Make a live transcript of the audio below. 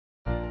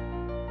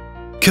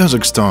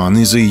Kazakhstan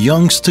is a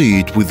young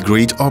state with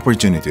great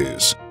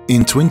opportunities.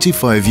 In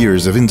 25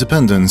 years of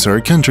independence, our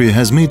country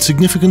has made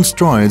significant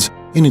strides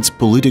in its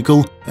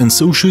political and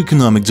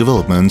socio-economic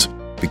development,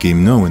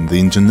 became known in the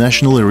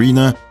international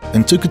arena,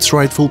 and took its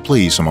rightful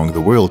place among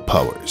the world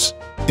powers.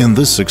 In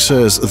this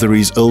success, there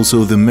is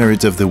also the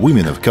merit of the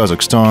women of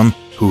Kazakhstan,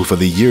 who for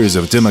the years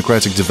of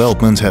democratic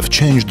development have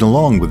changed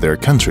along with their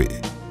country.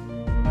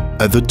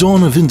 At the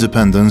dawn of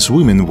independence,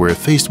 women were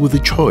faced with a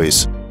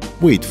choice: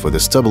 wait for the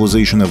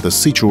stabilization of the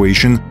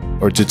situation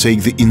or to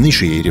take the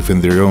initiative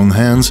in their own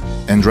hands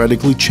and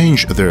radically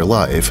change their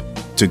life,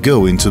 to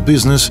go into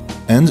business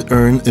and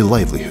earn a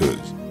livelihood.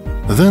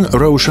 Then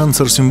Raushan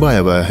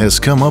Sarsimbayeva has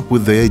come up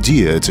with the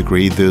idea to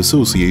create the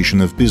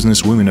Association of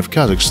Business Women of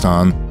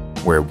Kazakhstan,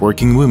 where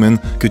working women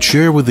could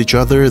share with each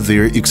other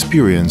their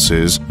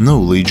experiences,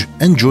 knowledge,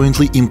 and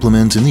jointly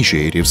implement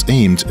initiatives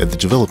aimed at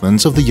the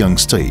development of the young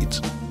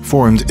state.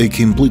 Formed a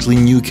completely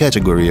new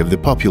category of the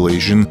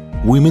population,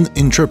 women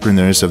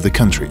entrepreneurs of the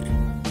country.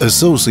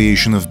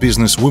 Association of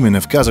Business Women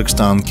of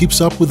Kazakhstan keeps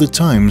up with the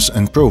times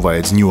and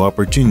provides new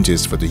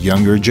opportunities for the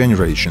younger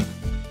generation.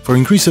 For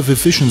increase of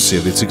efficiency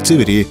of its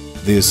activity,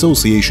 the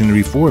association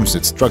reforms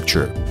its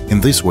structure.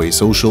 In this way,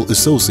 social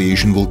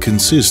association will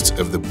consist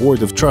of the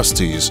Board of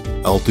Trustees,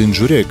 Altyn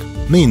Jurek,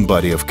 main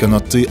body of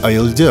Kanatty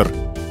Ayolder,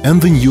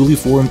 and the newly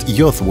formed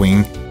youth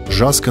wing,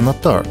 Jaz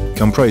Kanattar,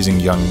 comprising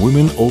young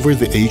women over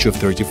the age of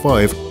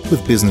 35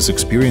 with business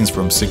experience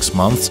from 6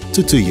 months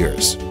to 2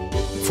 years.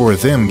 For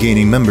them,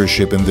 gaining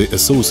membership in the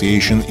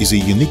association is a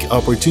unique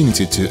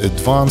opportunity to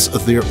advance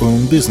their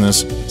own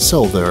business,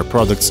 sell their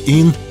products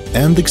in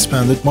and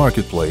expanded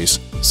marketplace,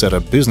 set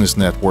up business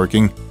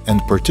networking, and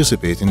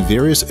participate in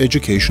various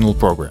educational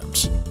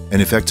programs. An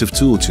effective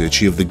tool to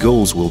achieve the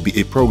goals will be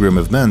a program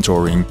of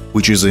mentoring,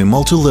 which is a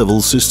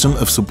multi-level system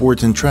of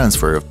support and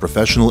transfer of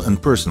professional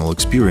and personal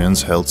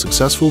experience held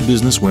successful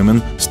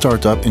businesswomen,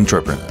 startup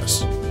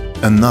entrepreneurs.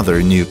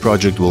 Another new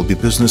project will be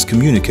business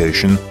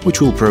communication, which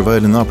will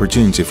provide an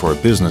opportunity for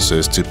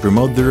businesses to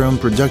promote their own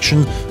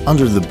production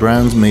under the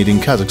brand Made in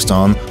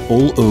Kazakhstan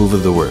all over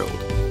the world.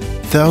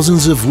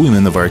 Thousands of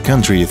women of our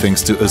country,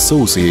 thanks to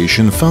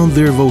association, found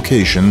their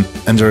vocation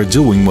and are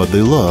doing what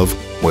they love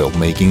while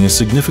making a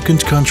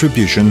significant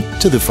contribution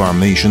to the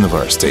formation of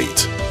our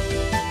state.